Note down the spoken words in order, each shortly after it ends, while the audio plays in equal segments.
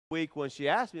week when she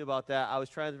asked me about that, I was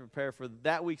trying to prepare for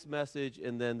that week's message,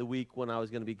 and then the week when I was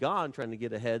going to be gone, trying to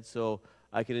get ahead so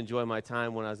I could enjoy my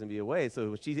time when I was going to be away. So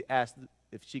when she asked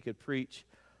if she could preach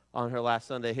on her last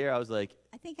Sunday here, I was like,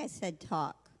 I think I said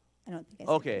talk. I don't think I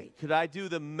said okay, preach. could I do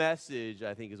the message,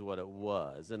 I think is what it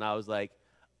was. And I was like,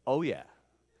 oh, yeah,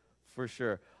 for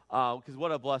sure. Because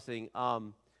what a blessing.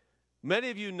 Many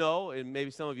of you know, and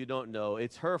maybe some of you don't know,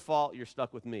 it's her fault you're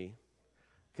stuck with me.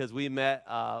 Because we met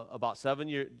about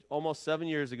almost 7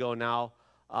 years ago now.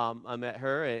 I met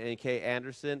her and Kay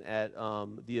Anderson at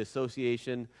the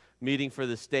association meeting for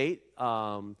the state.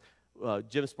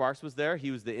 Jim Sparks was there.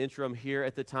 He was the interim here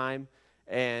at the time.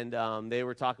 And they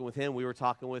were talking with him. We were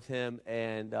talking with him.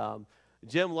 And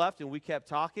Jim left, and we kept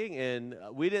talking. And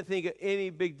we didn't think any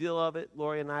big deal of it.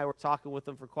 Lori and I were talking with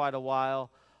them for quite a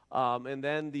while. And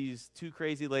then these two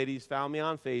crazy ladies found me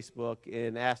on Facebook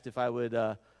and asked if I would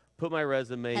put my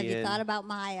resume in. Have you thought about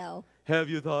Mayo? Have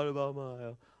you thought about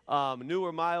Mayo? Knew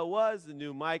where Mayo was, and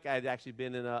knew Mike. I had actually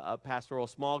been in a pastoral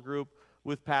small group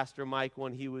with Pastor Mike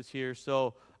when he was here.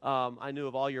 So I knew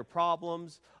of all your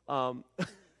problems and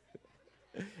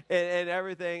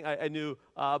everything. I knew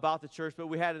about the church, but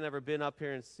we hadn't ever been up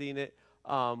here and seen it.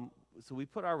 So we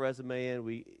put our resume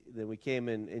in. Then we came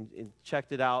and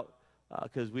checked it out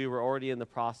because we were already in the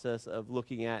process of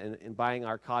looking at and buying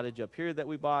our cottage up here that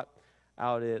we bought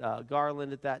out at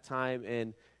Garland at that time,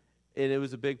 and it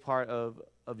was a big part of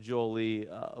JOELI,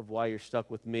 of why you're stuck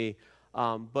with me.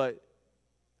 But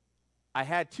I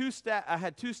had two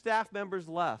staff members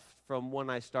left from when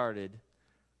I started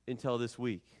until this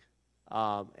week,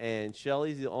 and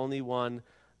Shelly's the only one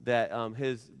that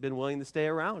has been willing to stay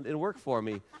around and work for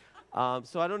me.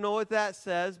 So I don't know what that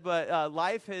says, but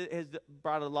life has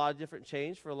brought a lot of different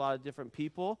change for a lot of different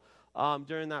people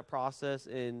during that process,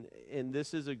 and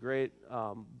this is a great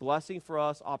blessing for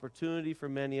us, opportunity for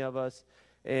many of us,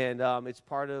 and it's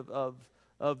part of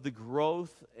the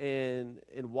growth and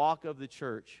walk of the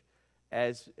church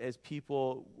as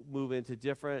people move into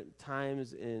different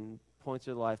times and points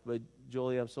of life. But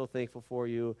JOELI, I'm so thankful for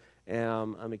you,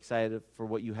 and I'm excited for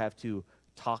what you have to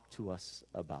talk to us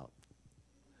about.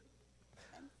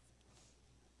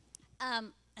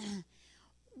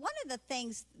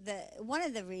 One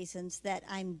of the reasons that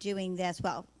I'm doing this,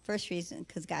 well, first reason,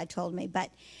 because God told me, but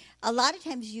a lot of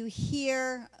times you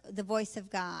hear the voice of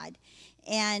God,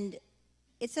 and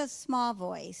it's a small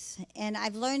voice, and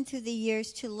I've learned through the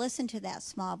years to listen to that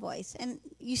small voice, and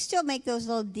you still make those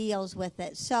little deals with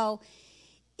it. So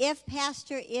if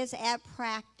Pastor is at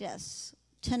practice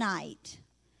tonight,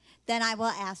 then I will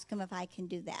ask him if I can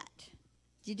do that.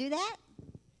 Do you do that?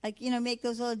 Like, make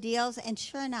those little deals, and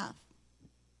sure enough,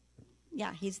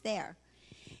 yeah, he's there.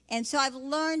 And so I've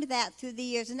learned that through the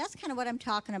years, and that's kind of what I'm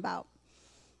talking about.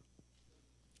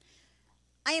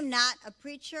 I am not a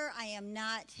preacher. I am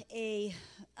not a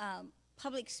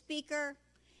public speaker.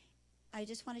 I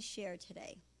just want to share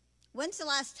today. When's the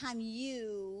last time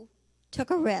you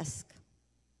took a risk,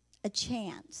 a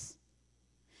chance?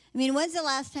 I mean, when's the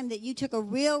last time that you took a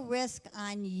real risk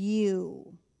on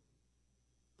you?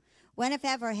 When, if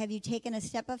ever, have you taken a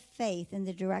step of faith in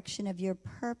the direction of your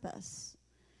purpose,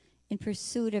 in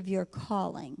pursuit of your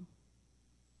calling?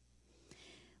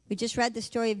 We just read the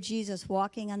story of Jesus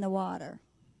walking on the water.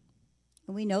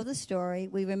 And we know the story.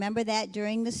 We remember that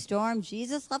during the storm,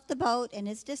 Jesus left the boat and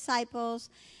his disciples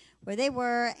where they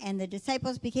were, and the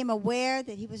disciples became aware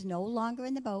that he was no longer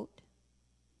in the boat.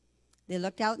 They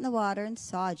looked out in the water and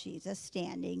saw Jesus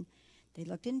standing. They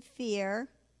looked in fear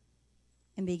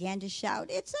and began to shout,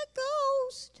 "It's a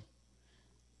ghost!"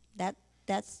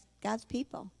 That's God's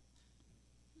people.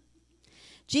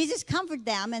 Jesus comforted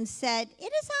them and said,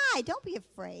 "It is I, don't be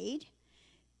afraid."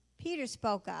 Peter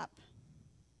spoke up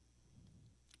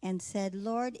and said,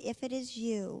 "Lord, if it is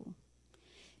you,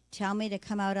 tell me to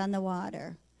come out on the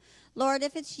water." Lord,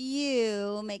 if it's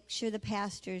you, make sure the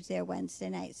pastor's there Wednesday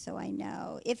night so I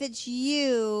know. If it's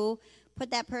you,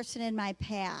 put that person in my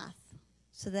path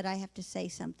so that I have to say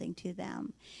something to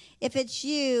them. If it's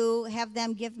you, have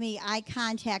them give me eye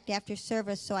contact after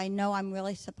service so I know I'm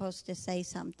really supposed to say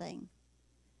something.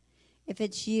 If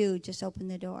it's you, just open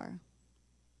the door.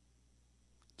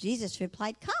 Jesus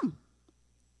replied, "Come."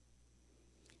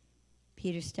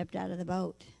 Peter stepped out of the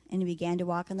boat and he began to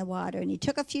walk on the water, and he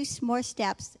took a few more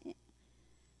steps,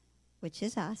 which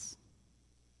is us.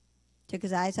 Took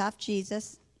his eyes off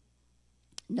Jesus,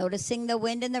 noticing the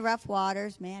wind and the rough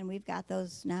waters. Man, we've got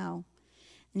those now.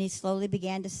 And he slowly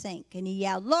began to sink, and he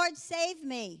yelled, "Lord, save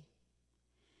me."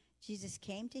 Jesus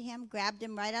came to him, grabbed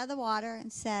him right out of the water,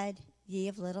 and said, "Ye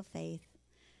of little faith,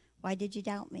 why did you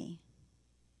doubt me?"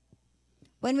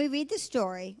 When we read the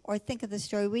story or think of the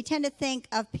story, we tend to think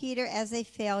of Peter as a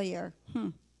failure.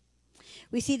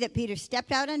 We see that Peter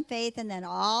stepped out on faith, and then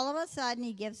all of a sudden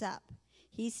he gives up.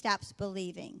 He stops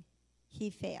believing. He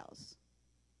fails.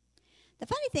 The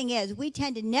funny thing is, we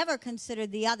tend to never consider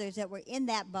the others that were in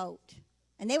that boat.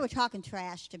 And they were talking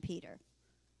trash to Peter,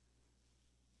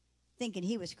 thinking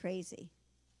he was crazy.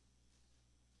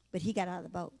 But he got out of the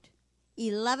boat.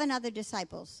 11 other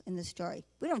disciples in the story.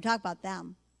 We don't talk about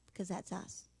them because that's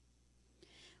us.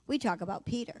 We talk about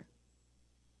Peter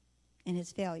and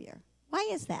his failure. Why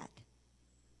is that?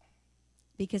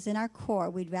 Because in our core,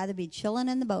 we'd rather be chilling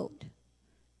in the boat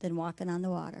than walking on the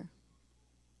water.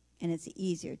 And it's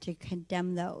easier to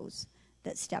condemn those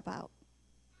that step out.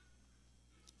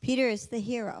 Peter is the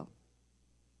hero.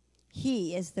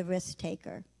 He is the risk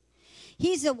taker.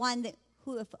 He's the one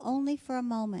who, if only for a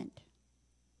moment,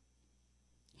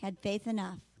 had faith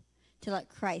enough to let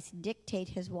Christ dictate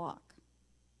his walk.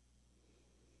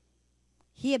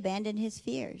 He abandoned his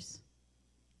fears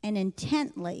and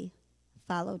intently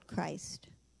followed Christ.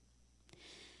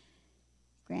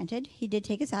 Granted, he did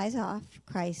take his eyes off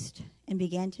Christ and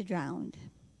began to drown.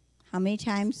 How many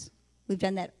times we've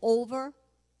done that over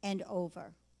and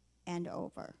over and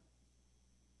over?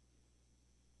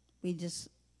 We just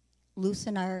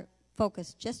loosen our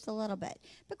focus just a little bit.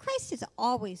 But Christ is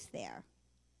always there,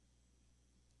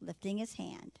 lifting his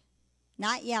hand.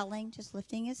 Not yelling, just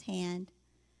lifting his hand.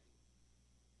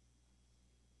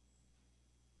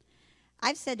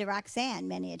 I've said to Roxanne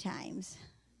many a times,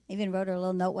 I even wrote her a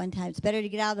little note one time, it's better to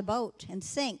get out of the boat and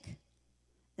sink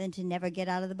than to never get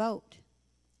out of the boat.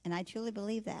 And I truly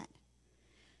believe that.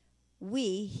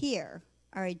 We here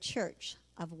are a church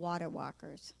of water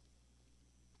walkers.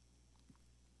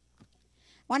 I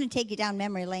want to take you down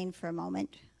memory lane for a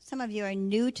moment. Some of you are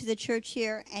new to the church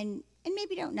here and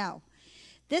maybe don't know.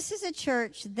 This is a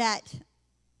church that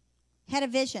had a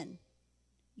vision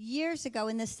years ago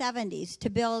in the 70s to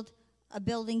build a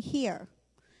building here.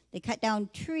 They cut down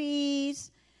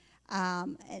trees.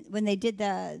 When they did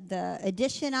the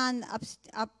addition on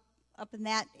up in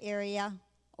that area,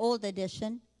 old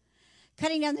addition,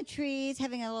 cutting down the trees,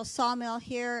 having a little sawmill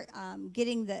here,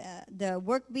 getting the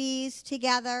work bees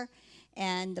together,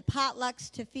 and the potlucks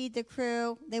to feed the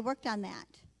crew. They worked on that.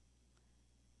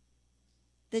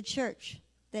 The church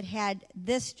that had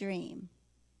this dream,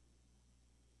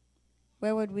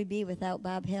 where would we be without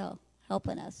Bob Hill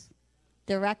helping us,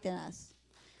 directing us?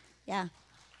 Yeah.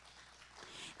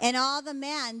 And all the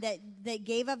men that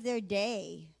gave up their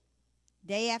day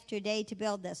after day to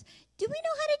build this. Do we know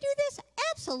how to do this?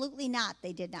 Absolutely not.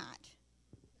 They did not.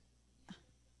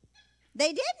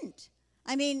 They didn't.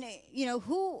 I mean, you know,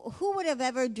 who would have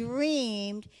ever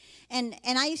dreamed? And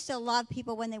I used to love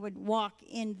people when they would walk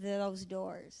into those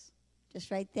doors,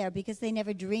 just right there, because they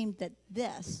never dreamed that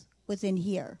this was in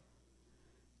here.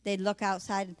 They'd look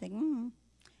outside and think,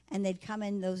 and they'd come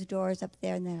in those doors up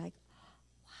there, and they're like,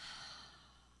 wow,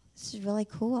 this is really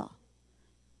cool.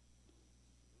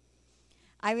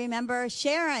 I remember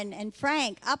Sharon and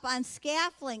Frank up on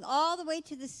scaffolding all the way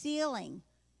to the ceiling,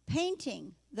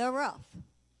 painting the roof.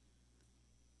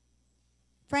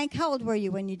 Frank, how old were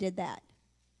you when you did that?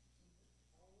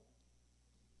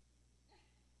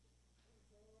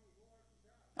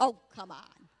 Oh, come on.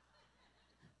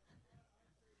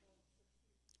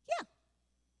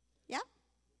 Yeah.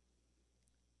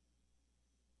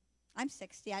 I'm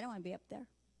 60. I don't want to be up there.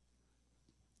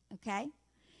 Okay?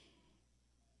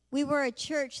 We were a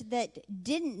church that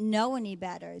didn't know any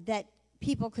better, that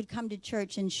people could come to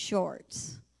church in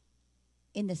shorts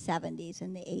in the 70s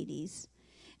and the 80s.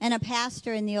 And a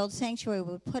pastor in the old sanctuary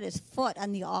would put his foot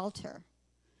on the altar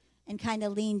and kind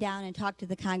of lean down and talk to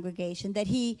the congregation, that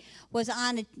he was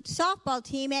on a softball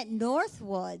team at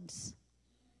Northwoods.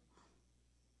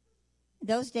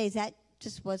 Those days, that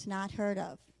just was not heard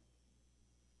of.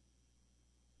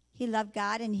 He loved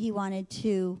God, and he wanted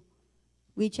to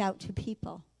reach out to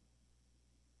people.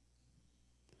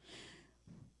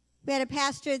 We had a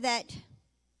pastor that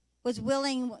was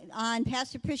willing on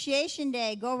Pastor Appreciation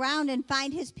Day, go around and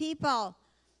find his people.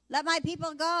 Let my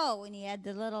people go. And he had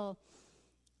the little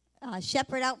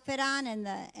shepherd outfit on and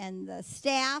the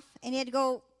staff. And he had to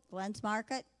go Glenn's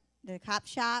Market, the cop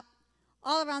shop,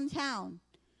 all around town,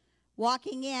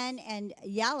 walking in and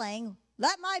yelling,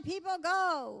 let my people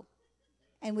go.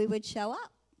 And we would show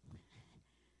up.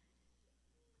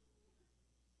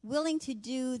 Willing to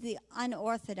do the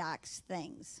unorthodox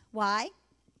things. Why?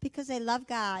 Because they love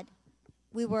God.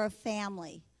 We were a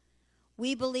family.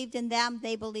 We believed in them.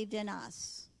 They believed in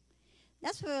us.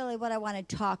 That's really what I want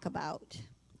to talk about,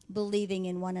 believing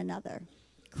in one another.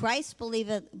 Christ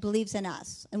believes in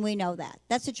us, and we know that.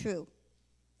 That's a true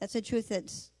That's a truth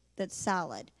that's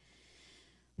solid.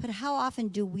 But how often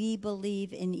do we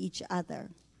believe in each other?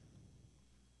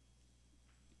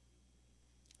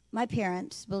 My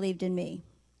parents believed in me.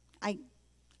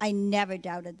 I never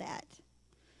doubted that.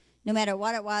 No matter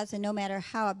what it was and no matter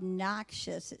how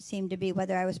obnoxious it seemed to be,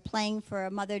 whether I was playing for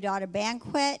a mother-daughter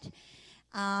banquet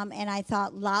and I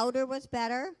thought louder was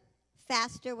better,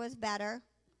 faster was better,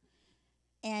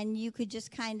 and you could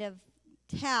just kind of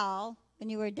tell when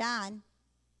you were done,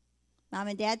 Mom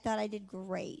and Dad thought I did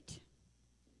great.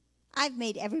 I've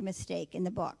made every mistake in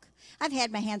the book. I've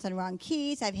had my hands on wrong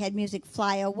keys. I've had music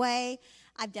fly away.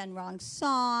 I've done wrong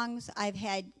songs. I've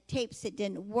had tapes that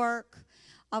didn't work.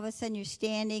 All of a sudden you're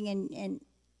standing and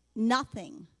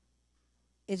nothing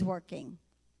is working.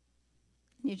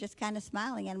 And you're just kind of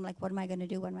smiling, and I'm like, what am I going to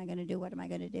do? What am I going to do? What am I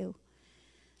going to do?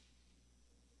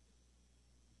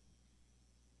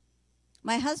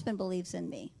 My husband believes in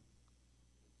me.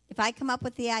 If I come up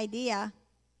with the idea,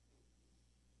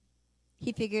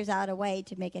 he figures out a way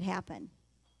to make it happen.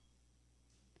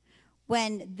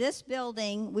 When this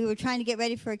building, we were trying to get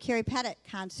ready for a Carrie Pettit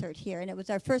concert here, and it was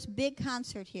our first big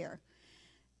concert here.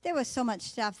 There was so much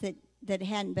stuff that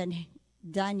hadn't been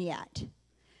done yet.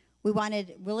 We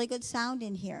wanted really good sound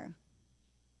in here.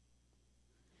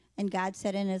 And God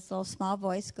said in his little small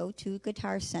voice, go to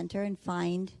Guitar Center and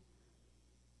find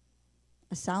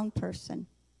a sound person.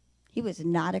 He was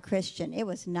not a Christian. It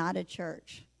was not a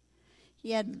church.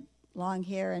 He had long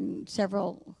hair and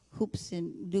several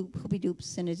hoopy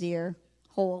doops in his ear,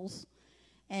 holes,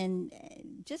 and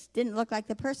just didn't look like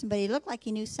the person, but he looked like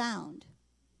he knew sound.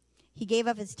 He gave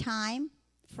up his time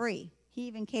free. He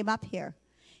even came up here.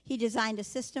 He designed a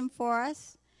system for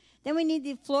us. Then we need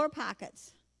the floor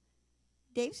pockets.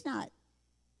 Dave's not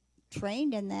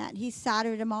trained in that. He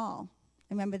soldered them all.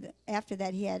 I remember after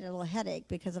that he had a little headache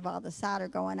because of all the solder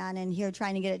going on in here,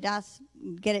 trying to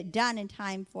get it done in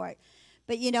time for it.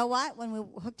 But you know what? When we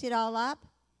hooked it all up,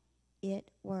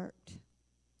 it worked.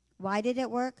 Why did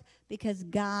it work? Because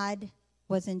God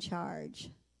was in charge.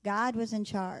 God was in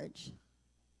charge.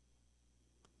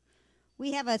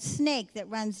 We have a snake that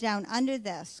runs down under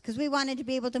this because we wanted to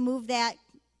be able to move that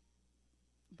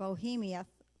Bohemia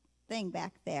thing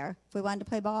back there if we wanted to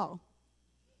play ball.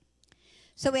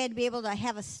 So we had to be able to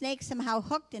have a snake somehow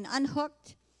hooked and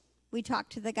unhooked. We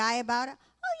talked to the guy about it.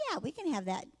 Oh, yeah, we can have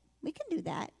that. We can do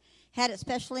that. Had it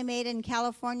specially made in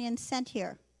California and sent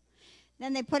here.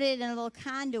 Then they put it in a little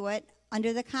conduit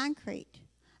under the concrete.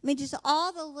 I mean, just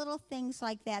all the little things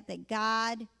like that that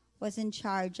God was in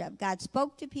charge of. God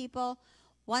spoke to people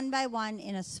one by one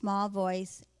in a small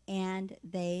voice, and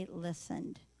they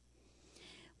listened.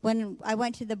 When I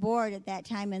went to the board at that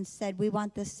time and said, we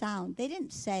want this sound, they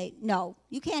didn't say, no,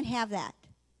 you can't have that.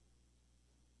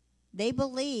 They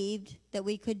believed that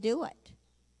we could do it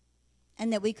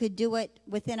and that we could do it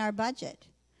within our budget.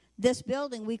 This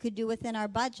building we could do within our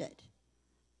budget.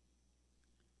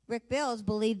 Rick Bills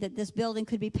believed that this building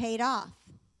could be paid off,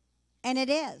 and it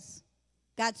is.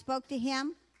 God spoke to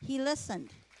him. He listened.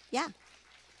 Yeah.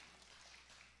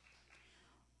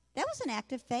 That was an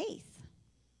act of faith.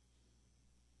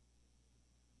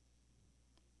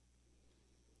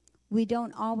 We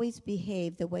don't always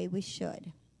behave the way we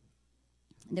should.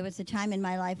 There was a time in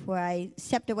my life where I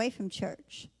stepped away from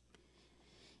church.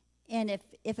 And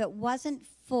if it wasn't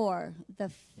for the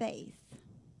faith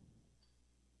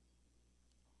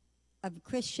of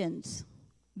Christians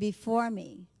before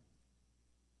me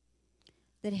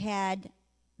that had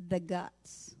the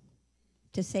guts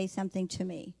to say something to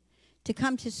me, to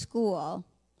come to school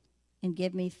and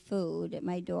give me food at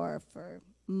my door for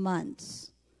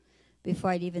months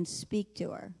before I'd even speak to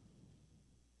her,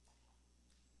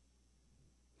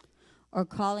 or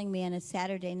calling me on a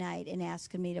Saturday night and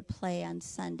asking me to play on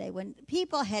Sunday. When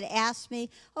people had asked me,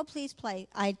 oh, please play,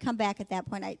 I'd come back at that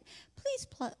point. Please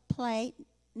play.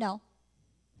 No.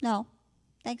 No.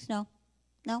 Thanks, no.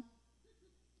 No.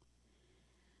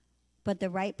 But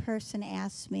the right person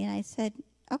asked me, and I said,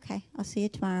 okay, I'll see you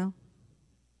tomorrow.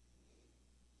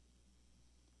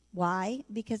 Why?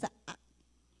 Because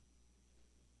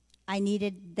I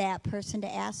needed that person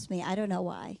to ask me. I don't know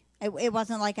why. It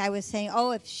wasn't like I was saying,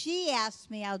 oh, if she asks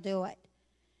me, I'll do it.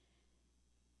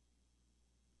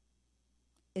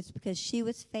 It's because she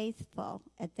was faithful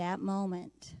at that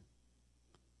moment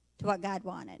to what God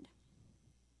wanted.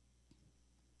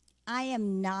 I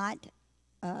am not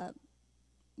a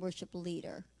worship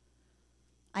leader.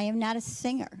 I am not a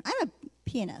singer. I'm a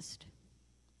pianist.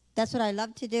 That's what I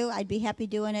love to do. I'd be happy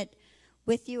doing it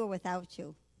with you or without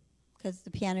you, because the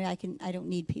piano, I don't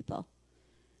need people.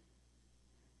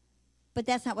 But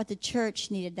that's not what the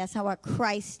church needed. That's not what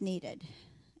Christ needed.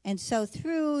 And so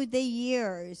through the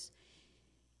years,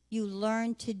 you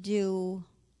learn to do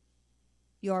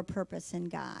your purpose in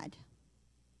God.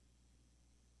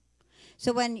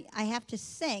 So when I have to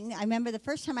sing, I remember the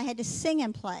first time I had to sing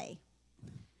and play.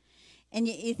 And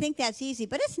you think that's easy,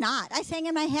 but it's not. I sang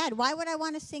in my head. Why would I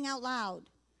want to sing out loud?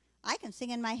 I can sing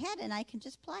in my head and I can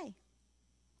just play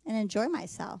and enjoy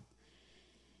myself.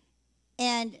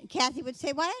 And Kathy would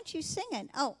say, why aren't you singing?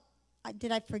 Oh,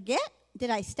 did I forget?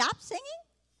 Did I stop singing?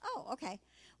 Oh, okay.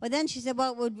 Well, then she said,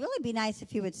 well, it would really be nice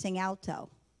if you would sing alto.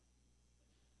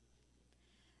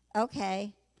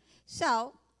 Okay.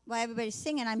 So while everybody's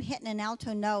singing, I'm hitting an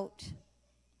alto note.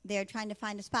 They're trying to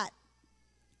find a spot.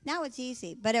 Now it's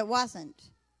easy, but it wasn't.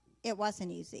 It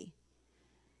wasn't easy.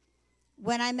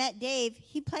 When I met Dave,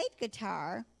 he played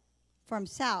guitar for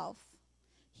himself.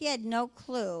 He had no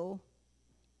clue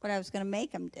what I was going to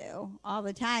make him do all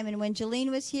the time. And when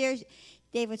Jolene was here,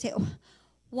 Dave would say,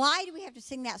 why do we have to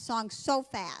sing that song so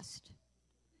fast?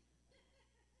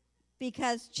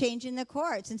 Because changing the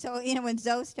chords. And so, when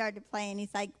Zoe started playing,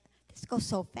 he's like, this goes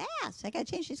so fast. I got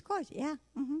to change these chords. Yeah.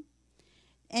 Mm-hmm.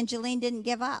 And Jolene didn't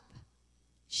give up.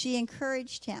 She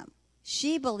encouraged him.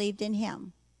 She believed in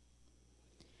him.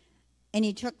 And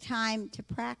he took time to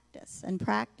practice.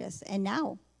 And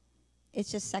now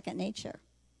it's just second nature.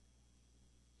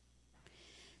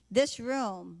 This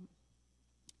room,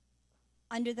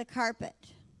 under the carpet,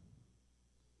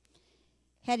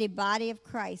 had a body of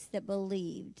Christ that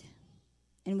believed.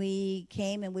 And we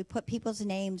came and we put people's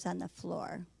names on the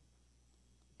floor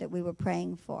that we were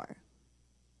praying for.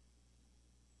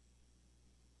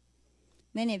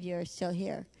 Many of you are still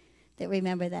here that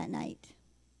remember that night.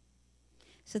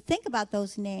 So think about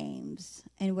those names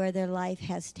and where their life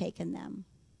has taken them.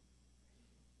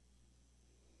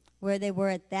 Where they were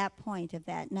at that point of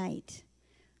that night,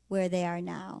 where they are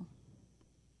now.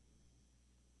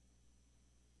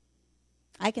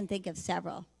 I can think of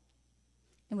several.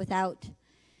 And without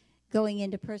going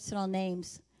into personal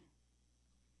names,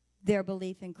 their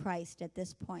belief in Christ at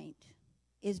this point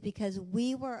is because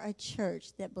we were a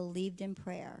church that believed in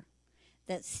prayer,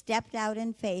 that stepped out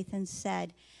in faith and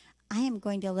said, I am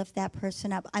going to lift that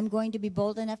person up. I'm going to be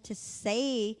bold enough to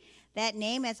say that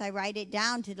name as I write it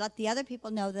down to let the other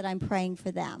people know that I'm praying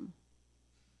for them,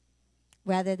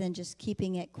 rather than just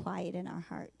keeping it quiet in our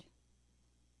heart.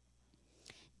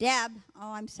 Deb,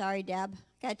 oh, I'm sorry, Deb.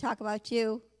 Got to talk about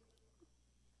you.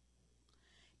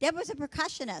 Deb was a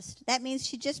percussionist. That means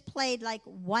she just played like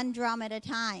one drum at a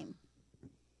time.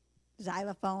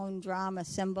 Xylophone, drum, a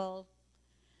cymbal.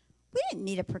 We didn't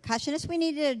need a percussionist. We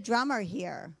needed a drummer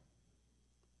here.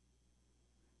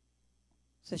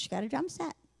 So she got a drum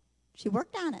set. She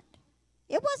worked on it.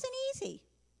 It wasn't easy.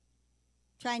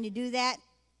 Trying to do that,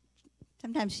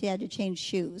 sometimes she had to change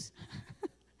shoes.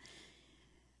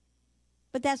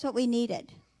 But that's what we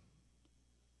needed.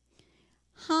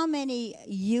 How many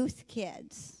youth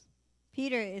kids?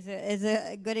 Peter is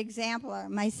a good example,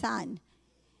 my son.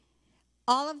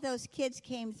 All of those kids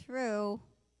came through,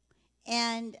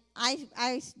 and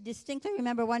I distinctly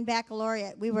remember one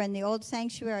baccalaureate. We were in the old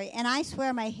sanctuary, and I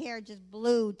swear my hair just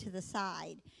blew to the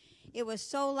side. It was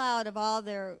so loud of all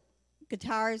their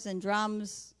guitars and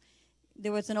drums.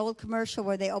 There was an old commercial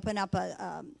where they open up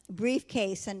a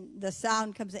briefcase and the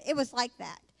sound comes in. It was like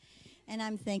that. And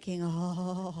I'm thinking,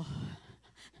 oh,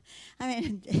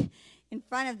 I'm in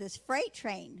front of this freight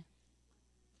train.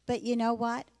 But you know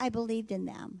what? I believed in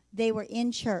them. They were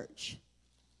in church.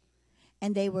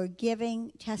 And they were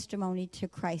giving testimony to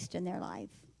Christ in their life.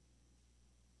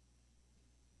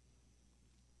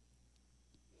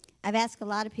 I've asked a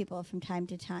lot of people from time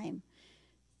to time.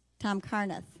 Tom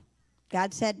Carneth.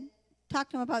 God said, talk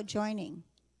to him about joining.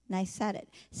 And I said it.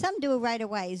 Some do it right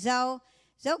away. Zoe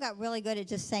got really good at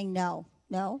just saying no.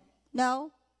 No,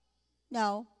 no,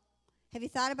 no. Have you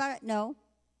thought about it? No,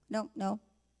 no, no,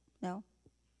 no.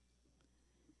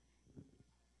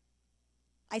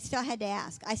 I still had to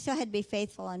ask. I still had to be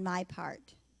faithful on my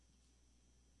part.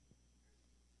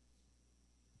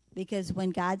 Because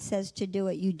when God says to do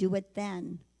it, you do it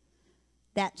then.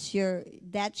 That's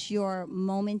your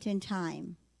moment in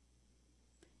time.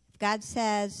 If God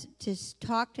says to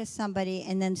talk to somebody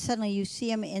and then suddenly you see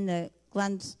them in the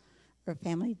Glenn's or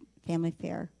family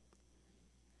fair,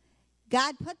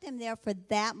 God put them there for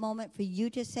that moment for you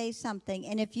to say something.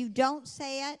 And if you don't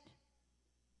say it,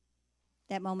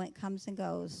 that moment comes and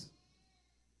goes.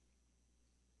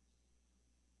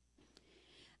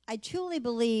 I truly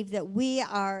believe that we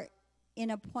are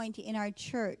in a point in our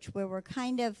church where we're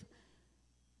kind of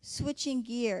switching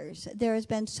gears. There has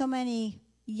been so many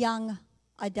young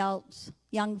adults,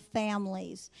 young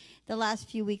families, the last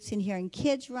few weeks in here, and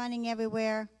kids running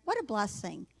everywhere. What a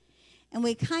blessing. And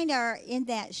we kind of are in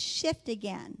that shift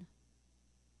again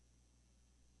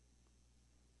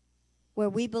where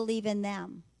we believe in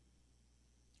them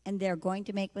and they're going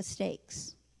to make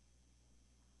mistakes.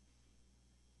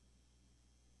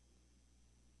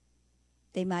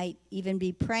 They might even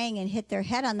be praying and hit their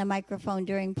head on the microphone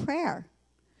during prayer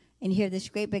and hear this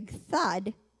great big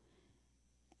thud.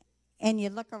 And you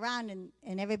look around and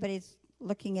everybody's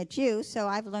looking at you. So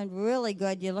I've learned really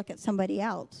good, you look at somebody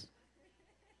else.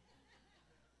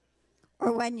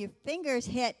 Or when your fingers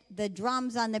hit the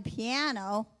drums on the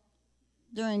piano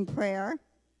during prayer,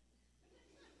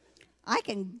 I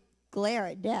can glare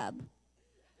at Deb.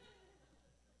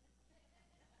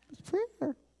 It's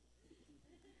prayer.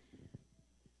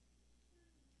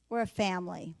 We're a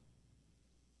family.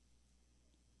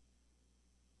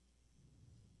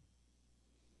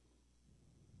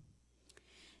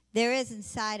 There is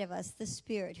inside of us the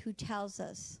Spirit who tells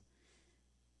us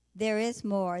there is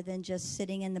more than just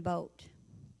sitting in the boat.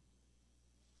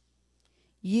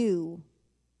 We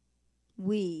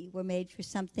were made for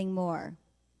something more.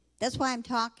 That's why I'm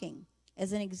talking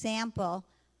as an example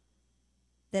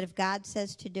that if God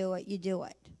says to do it, you do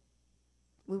it.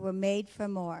 We were made for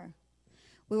more.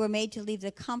 We were made to leave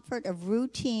the comfort of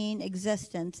routine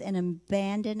existence and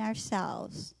abandon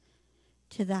ourselves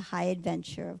to the high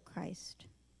adventure of Christ.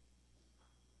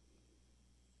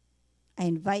 I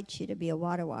invite you to be a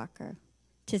water walker,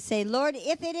 to say, Lord,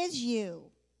 if it is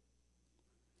you,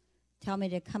 tell me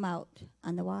to come out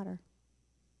on the water.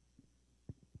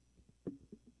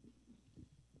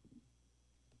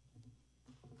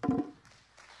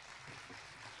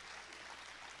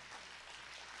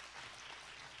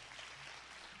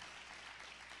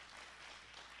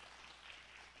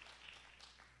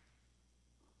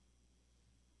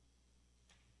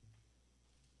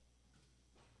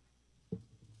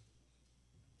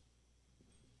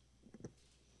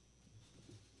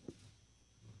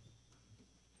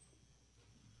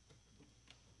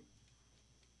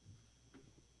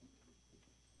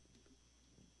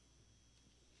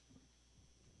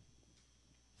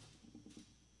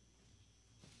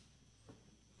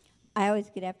 I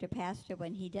always get after Pastor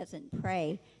when he doesn't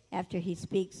pray after he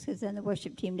speaks, because then the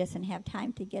worship team doesn't have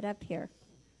time to get up here.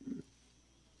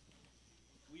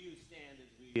 Will you stand as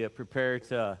we prepare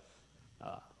to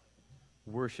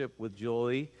worship with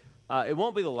JOELI? It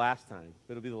won't be the last time,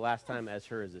 but it'll be the last time as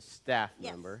her as a staff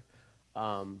member.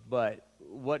 But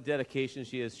what dedication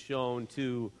she has shown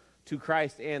to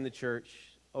Christ and the church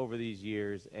over these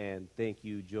years. And thank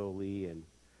you, JOELI. And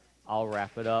I'll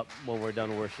wrap it up when we're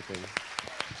done worshiping.